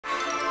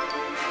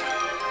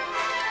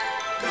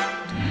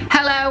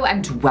Hello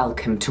and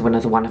welcome to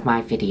another one of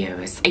my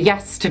videos.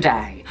 Yes,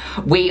 today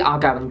we are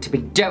going to be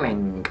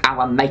doing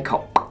our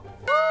makeup.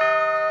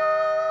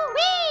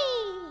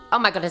 Oh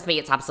my goodness me,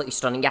 it's absolutely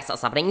stunning. Yes,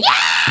 that's happening.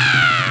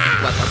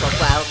 Yeah!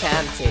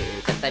 Welcome to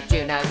the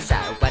Juno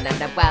Show.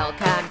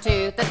 Welcome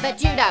to the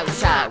Juno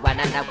Show.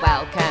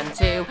 Welcome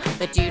to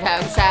the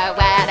Juno Show.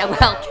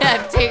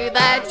 Welcome to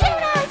the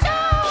Juno Show.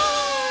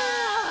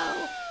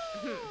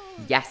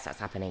 Yes, that's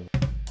happening.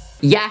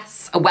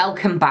 Yes,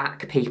 welcome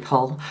back,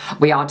 people.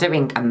 We are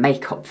doing a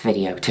makeup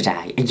video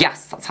today.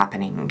 Yes, that's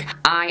happening.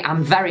 I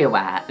am very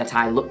aware that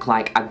I look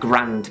like a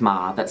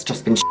grandma that's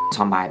just been shit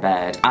on by a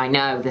bird. I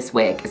know this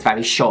wig is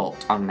very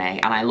short on me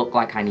and I look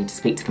like I need to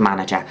speak to the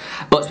manager,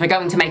 but we're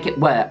going to make it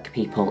work,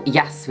 people.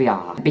 Yes, we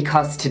are.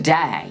 Because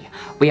today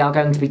we are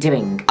going to be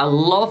doing a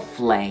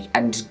lovely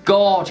and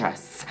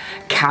gorgeous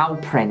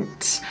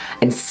cowprint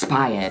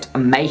inspired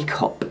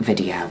makeup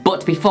video.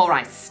 But before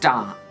I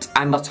start,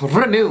 I must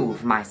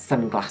remove my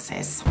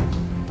sunglasses.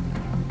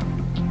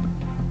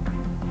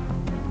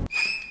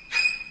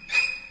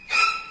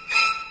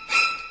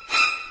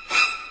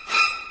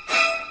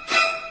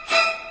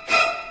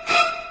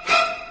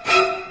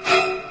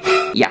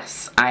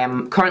 Yes, I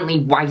am currently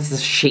white as a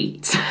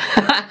sheet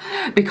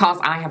because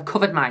I have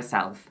covered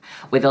myself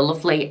with a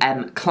lovely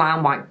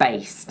clown white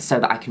base so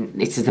that I can,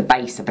 this is the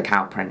base of the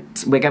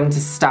cowprint. We're going to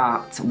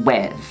start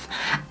with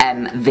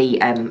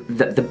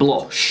the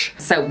blush.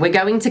 So we're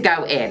going to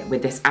go in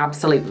with this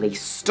absolutely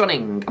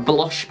stunning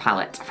blush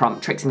palette from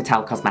Trixie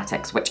Mattel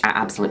Cosmetics, which I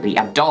absolutely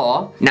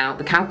adore. Now,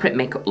 the cowprint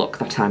makeup look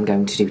that I'm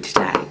going to do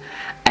today,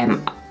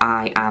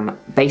 I am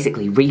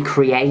basically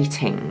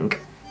recreating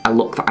a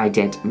look that I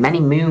did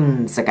many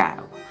moons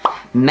ago.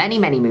 Many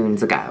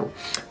moons ago,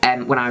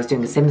 when I was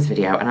doing a Sims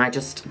video, and I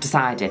just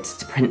decided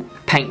to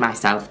paint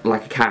myself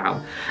like a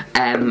cow,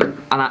 and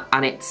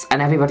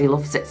everybody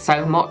loves it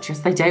so much.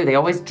 Yes, they do. They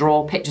always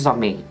draw pictures of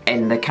me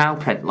in the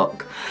cowprint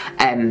look.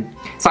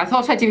 So I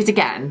thought I'd do it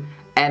again,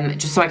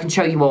 just so I can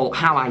show you all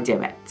how I do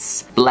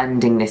it,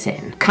 blending this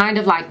in, kind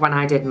of like when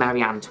I did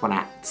Marie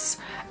Antoinette's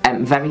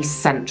very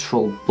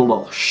central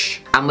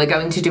blush. And we're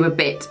going to do a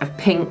bit of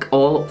pink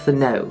all up the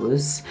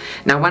nose.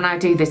 Now, when I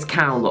do this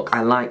cow look,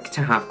 I like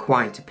to have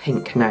quite a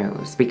pink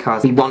nose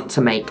because we want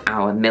to make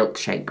our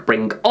milkshake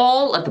bring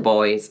all of the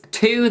boys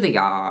to the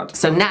yard.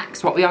 So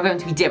next, what we are going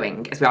to be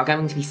doing is we are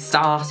going to be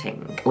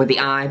starting with the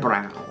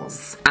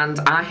eyebrows. And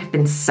I have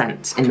been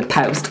sent in the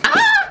post.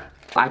 Ah!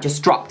 I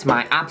just dropped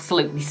my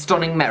absolutely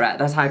stunning mirror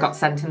that I got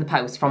sent in the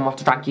post from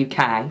What a Drag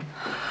UK.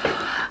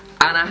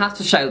 And I have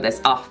to show this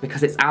off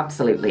because it's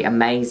absolutely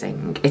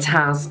amazing. It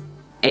has,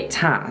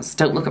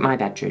 don't look at my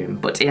bedroom,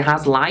 but it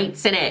has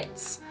lights in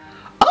it.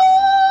 Oh!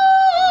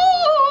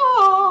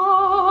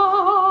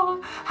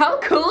 How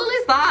cool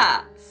is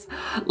that?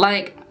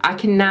 Like, I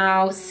can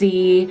now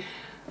see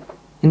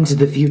into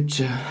the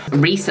future.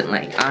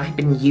 Recently, I've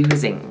been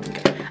using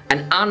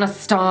an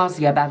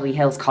Anastasia Beverly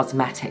Hills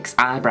Cosmetics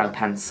eyebrow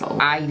pencil.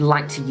 I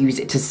like to use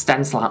it to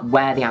stencil out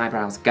where the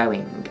eyebrow's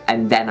going,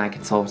 and then I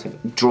can sort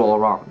of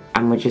draw on.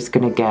 And we're just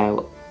gonna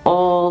go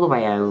all the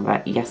way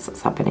over. Yes,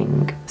 that's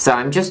happening. So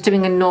I'm just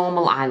doing a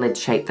normal eyelid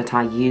shape that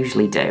I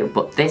usually do,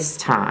 but this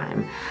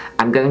time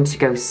I'm going to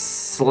go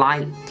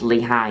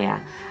slightly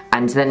higher.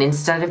 And then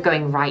instead of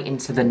going right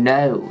into the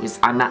nose,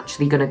 I'm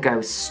actually gonna go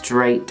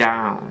straight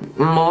down.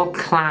 More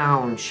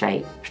clown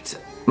shaped.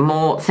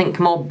 Think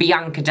more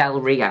Bianca Del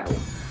Rio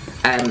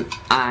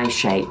eye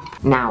shape.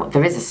 Now,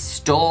 there is a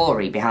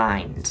story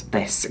behind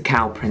this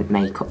cowprint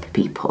makeup,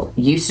 people.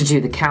 Used to do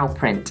the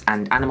cowprint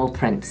and animal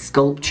print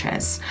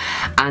sculptures,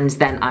 and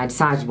then I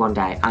decided one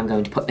day I'm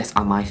going to put this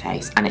on my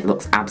face, and it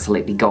looks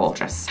absolutely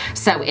gorgeous.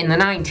 So in the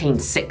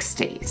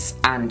 1960s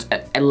and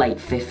late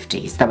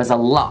 50s, there was a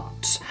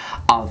lot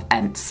of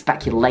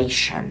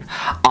speculation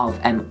of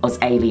us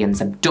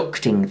aliens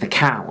abducting the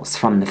cows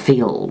from the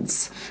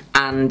fields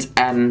and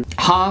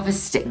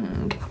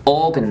harvesting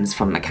organs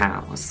from the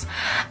cows.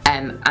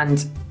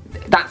 And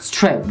that's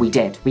true, we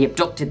did. We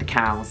abducted the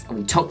cows and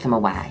we took them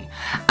away.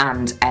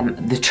 And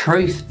the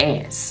truth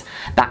is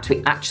that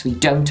we actually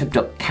don't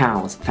abduct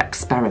cows for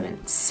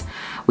experiments.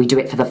 We do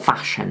it for the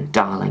fashion,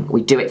 darling.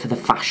 We do it for the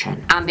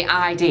fashion. And the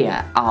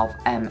idea of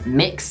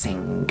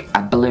mixing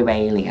a blue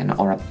alien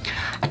or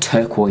a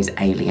turquoise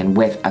alien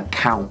with a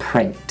cow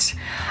print,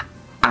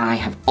 I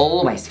have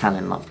always fell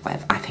in love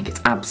with. I think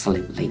it's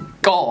absolutely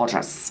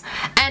gorgeous.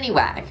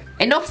 Anyway,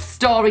 enough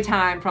story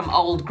time from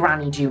old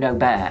Granny Juno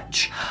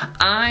Birch.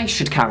 I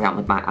should carry on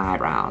with my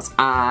eyebrows.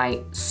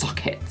 Eye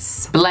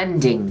sockets.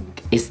 Blending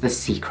is the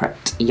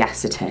secret.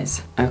 Yes, it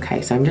is.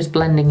 Okay, so I'm just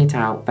blending it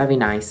out very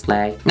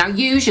nicely. Now,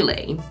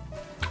 usually,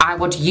 I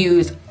would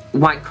use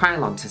white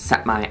Krylon to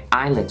set my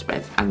eyelids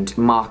with and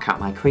mark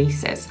out my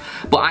creases,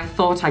 but I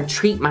thought I'd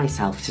treat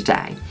myself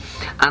today,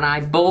 and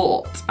I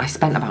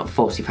spent about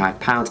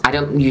 £45. I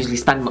don't usually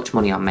spend much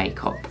money on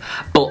makeup,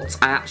 but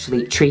I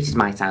actually treated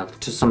myself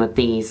to some of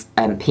these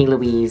P.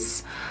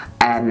 Louise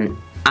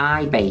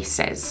eye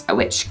bases,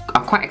 which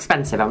are quite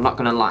expensive, I'm not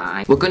gonna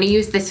lie. We're gonna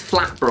use this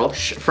flat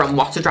brush from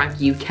Water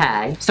Drag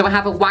UK. So I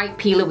have a white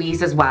P.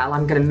 Louise as well.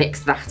 I'm gonna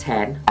mix that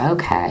in.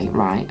 Okay,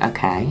 right,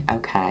 okay.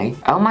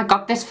 Oh my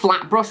God, this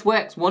flat brush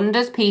works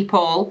wonders,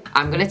 people.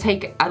 I'm gonna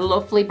take a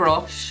lovely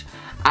brush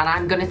and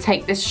I'm gonna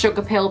take this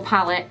Sugar Pill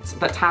palette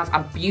that has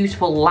a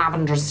beautiful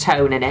lavendrous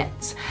tone in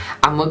it,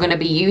 and we're gonna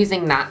be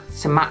using that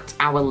to matte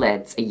our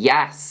lids.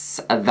 Yes,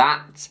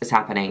 that is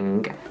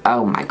happening.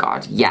 Oh my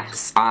God,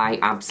 yes, I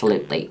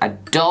absolutely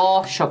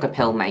adore Sugar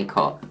Pill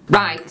makeup.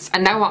 Right,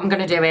 and now what I'm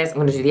gonna do is, I'm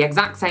gonna do the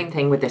exact same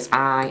thing with this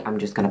eye. I'm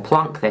just gonna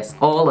plonk this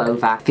all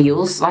over.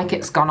 Feels like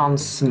it's gone on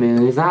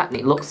smoother, and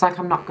it looks like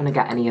I'm not gonna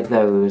get any of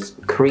those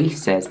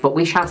creases, but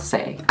we shall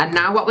see. And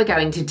now what we're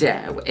going to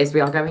do is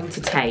we are going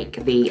to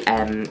take the,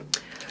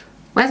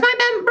 where's my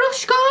bent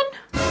brush gone?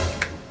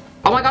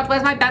 Oh my God,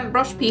 where's my bent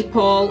brush,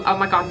 people? Oh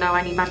my God, no,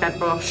 I need my bent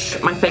brush.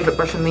 My favourite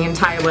brush in the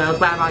entire world.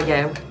 Where are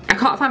you? I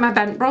can't find my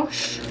bent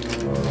brush.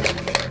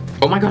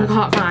 Oh my God, I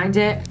can't find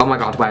it. Oh my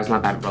God, where's my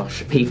bent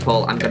brush?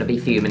 People, I'm gonna be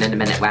fuming in a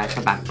minute. Where's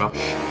my bent brush?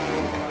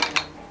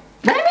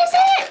 Where is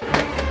it?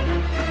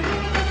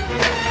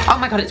 Oh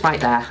my God, it's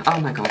right there. Oh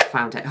my God, I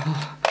found it.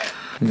 Oh.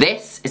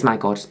 This is my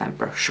gorgeous bent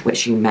brush,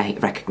 which you may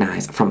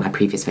recognise from my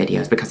previous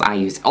videos because I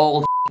use it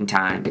all the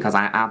time because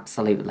I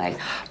absolutely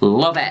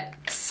love it.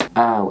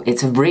 Oh,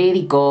 it's a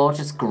really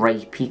gorgeous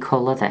grapey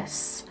colour,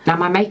 this. Now,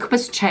 my makeup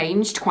has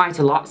changed quite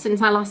a lot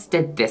since I last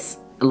did this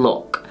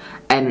look.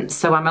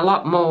 So I'm a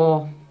lot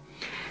more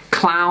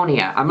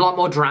clownier, I'm a lot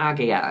more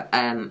draggier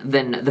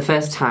than the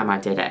first time I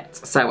did it.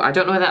 So I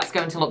don't know whether that's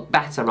going to look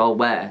better or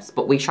worse,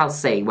 but we shall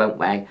see, won't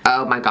we?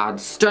 Oh my God,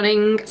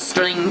 stunning,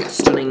 stunning,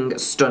 stunning,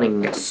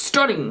 stunning,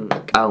 stunning.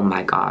 Oh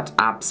my God,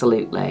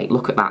 absolutely.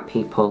 Look at that,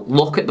 people.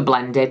 Look at the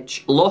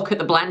blendage. Look at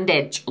the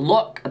blendage.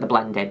 Look at the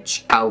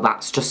blendage. Oh,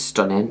 that's just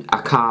stunning.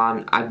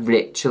 I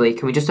literally,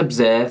 can we just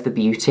observe the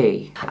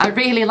beauty? I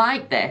really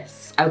like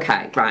this.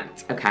 Okay,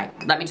 right, okay.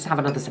 Let me just have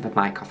another sip of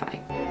my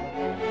coffee.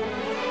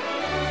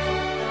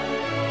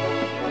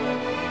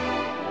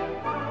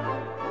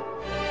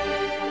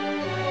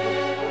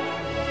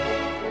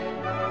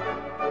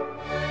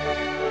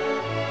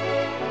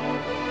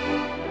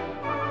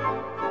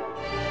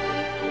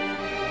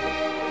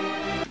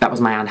 That was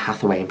my Anne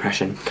Hathaway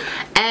impression.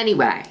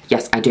 Anyway,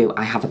 yes, I do.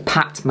 I have a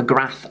Pat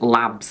McGrath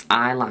Labs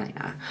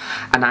eyeliner,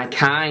 and I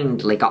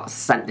kindly got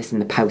sent this in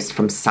the post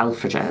from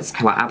Selfridges,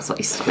 who are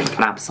absolutely stunning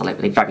and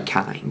absolutely very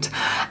kind.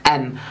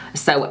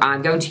 So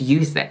I'm going to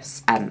use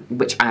this,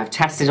 which I have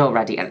tested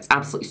already, and it's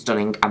absolutely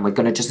stunning, and we're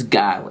gonna just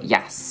go,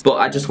 yes. But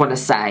I just want to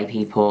say,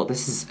 people,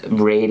 this is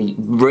really,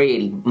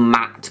 really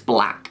matte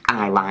black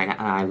eyeliner,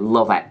 and I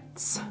love it.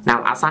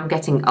 Now, as I'm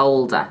getting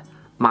older,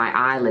 my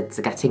eyelids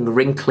are getting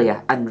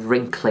wrinklier and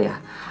wrinklier,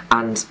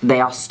 and they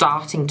are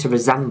starting to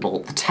resemble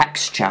the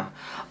texture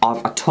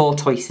of a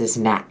tortoise's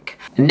neck.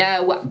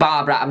 No,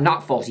 Barbara, I'm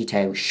not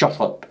 42.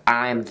 Shut up.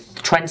 I'm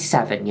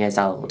 27 years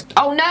old.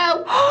 Oh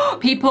no!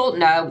 People,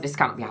 no, this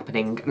can't be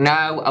happening.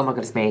 No, oh my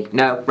goodness me.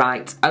 No,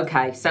 right,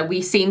 okay, so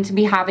we seem to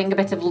be having a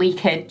bit of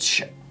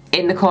leakage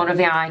in the corner of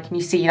the eye. Can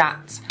you see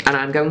that? And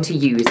I'm going to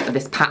use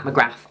this Pat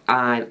McGrath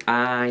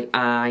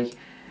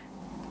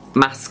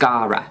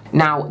mascara.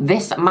 Now,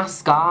 this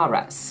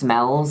mascara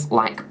smells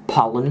like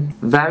pollen.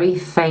 Very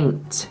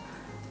faint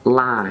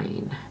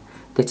line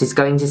that is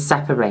going to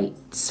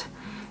separate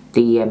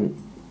the,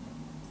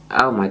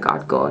 oh my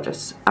God,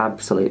 gorgeous.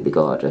 Absolutely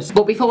gorgeous.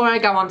 But before I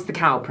go on to the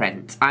cow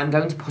print, I'm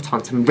going to put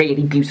on some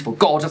really beautiful,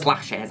 gorgeous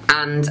lashes.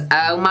 And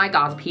oh my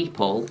God,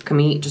 people, can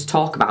we just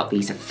talk about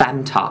these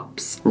femme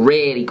tops?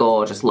 Really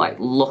gorgeous. Like,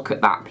 look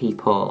at that,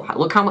 people.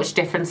 Look how much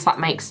difference that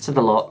makes to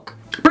the look.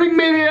 Bring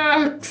me the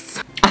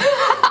axe!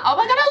 Oh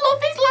my God, I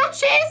love these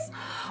lashes!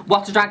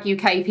 Water Drag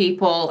UK,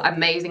 people,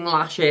 amazing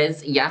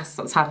lashes. Yes,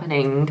 that's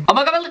happening. Oh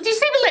my God, do you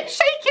see my lips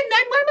shaking then?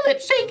 Why are my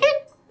lips shaking?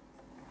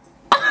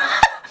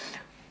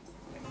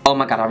 Oh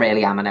my God, I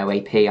really am an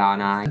OAP,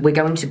 aren't I? We're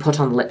going to put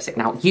on the lipstick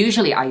now.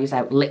 Usually I use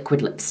a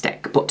liquid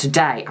lipstick, but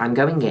today I'm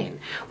going in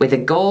with a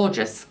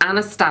gorgeous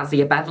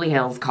Anastasia Beverly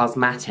Hills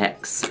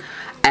Cosmetics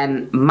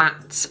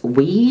matte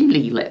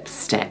wheelie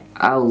lipstick.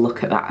 Oh,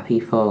 look at that,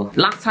 people.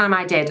 Last time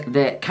I did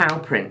the cow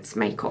print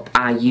makeup,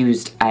 I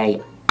used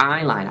a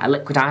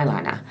liquid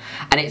eyeliner,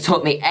 and it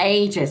took me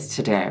ages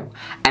to do.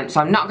 So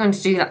I'm not going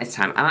to do that this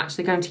time. I'm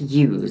actually going to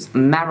use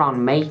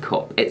Meron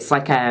makeup. It's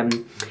like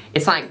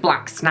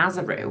black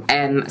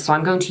snazaroo. So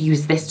I'm going to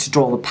use this to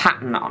draw the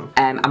pattern on,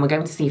 and we're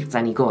going to see if it's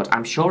any good.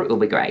 I'm sure it will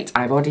be great.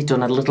 I've already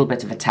done a little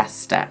bit of a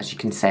tester, as you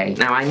can see.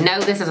 Now, I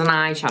know this is an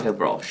eyeshadow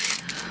brush,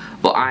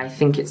 but I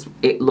think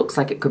it looks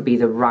like it could be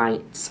the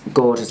right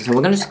gorgeous. So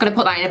we're just going to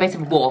put that in a bit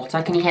of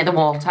water. Can you hear the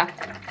water?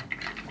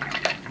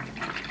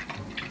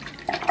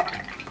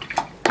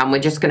 And we're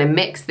just gonna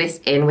mix this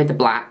in with the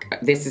black.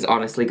 This is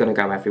honestly gonna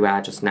go everywhere, I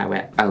just know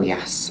it. Oh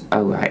yes,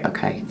 oh right,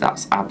 okay,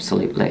 that's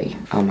absolutely,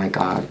 oh my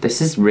God. This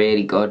is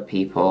really good,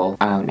 people.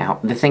 Oh, now,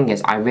 the thing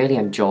is, I really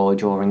enjoy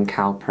drawing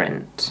cow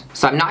print.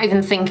 So I'm not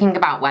even thinking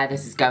about where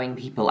this is going,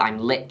 people. I'm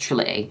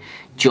literally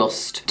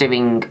just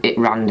doing it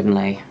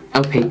randomly.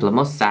 Oh people, I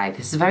must say,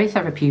 this is very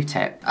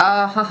therapeutic.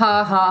 Ha ha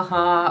ha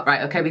ha.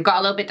 Right, okay, we've got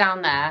a little bit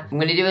down there. I'm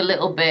gonna do a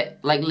little bit,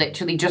 like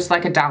literally just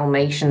like a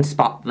Dalmatian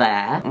spot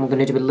there. And we're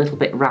gonna do a little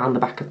bit round the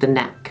back of the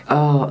neck.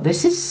 Oh,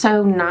 this is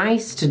so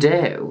nice to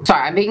do.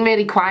 Sorry, I'm being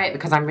really quiet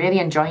because I'm really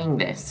enjoying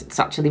this. It's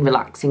actually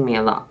relaxing me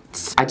a lot.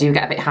 I do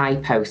get a bit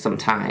hypo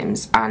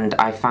sometimes, and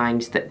I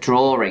find that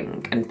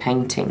drawing and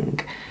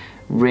painting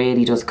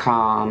really does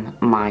calm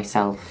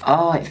myself.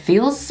 Oh, it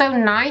feels so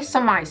nice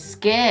on my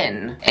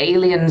skin.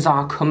 Aliens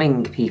are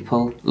coming,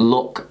 people.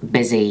 Look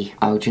busy.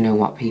 Oh, do you know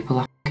what, people?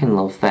 I fucking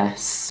love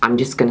this. I'm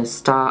just gonna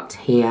start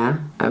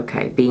here.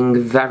 Okay,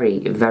 being very,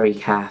 very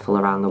careful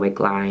around the wig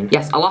line.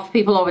 Yes, a lot of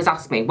people always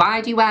ask me,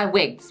 why do you wear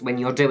wigs when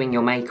you're doing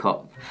your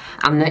makeup?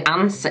 And the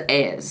answer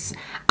is,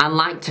 I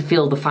like to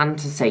feel the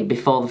fantasy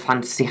before the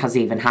fantasy has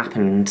even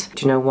happened.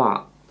 Do you know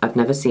what? I've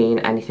never seen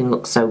anything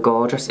look so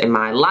gorgeous in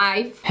my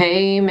life.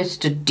 Hey,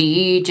 Mr.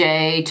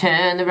 DJ,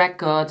 turn the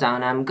records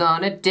on. I'm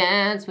gonna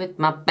dance with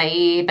my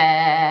baby.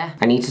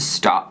 I need to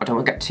stop. I don't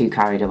want to get too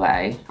carried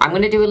away. I'm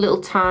gonna do a little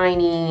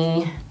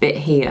tiny bit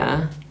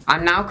here.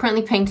 I'm now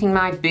currently painting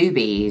my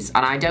boobies,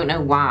 and I don't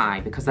know why,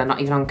 because they're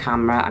not even on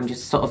camera. I'm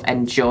just sort of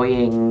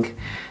enjoying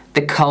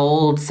the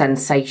cold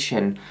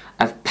sensation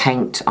of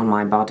paint on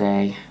my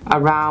body.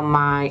 Around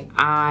my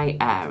eye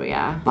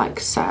area, like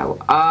so.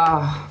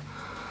 Oh.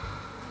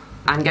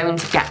 I'm going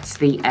to get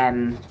the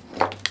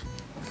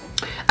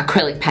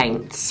acrylic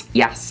paints.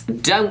 Yes,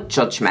 don't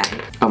judge me.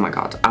 Oh my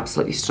god,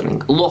 absolutely stunning.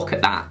 Look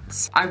at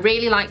that. I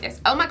really like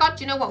this. Oh my god,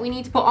 do you know what we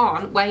need to put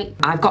on? Wait,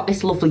 I've got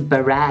this lovely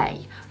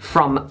beret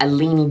from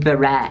Alini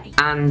Beret,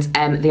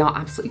 and they are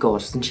absolutely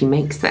gorgeous, and she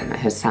makes them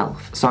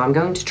herself. So I'm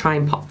going to try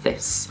and pop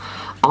this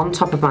on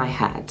top of my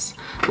head,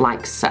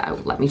 like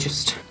so. Let me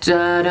just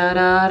da da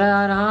da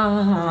da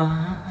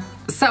da.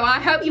 So I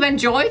hope you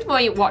enjoyed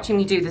watching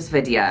me do this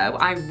video.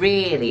 I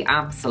really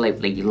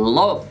absolutely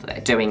love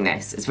doing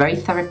this. It's very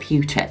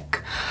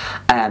therapeutic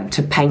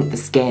to paint the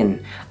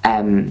skin.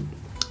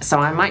 So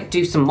I might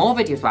do some more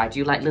videos where I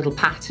do like little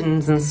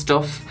patterns and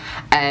stuff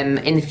in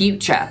the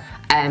future.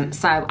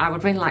 So I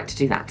would really like to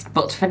do that.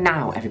 But for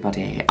now,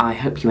 everybody, I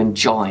hope you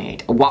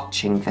enjoyed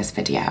watching this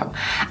video,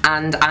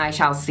 and I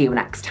shall see you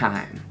next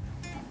time.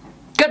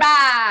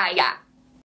 Goodbye!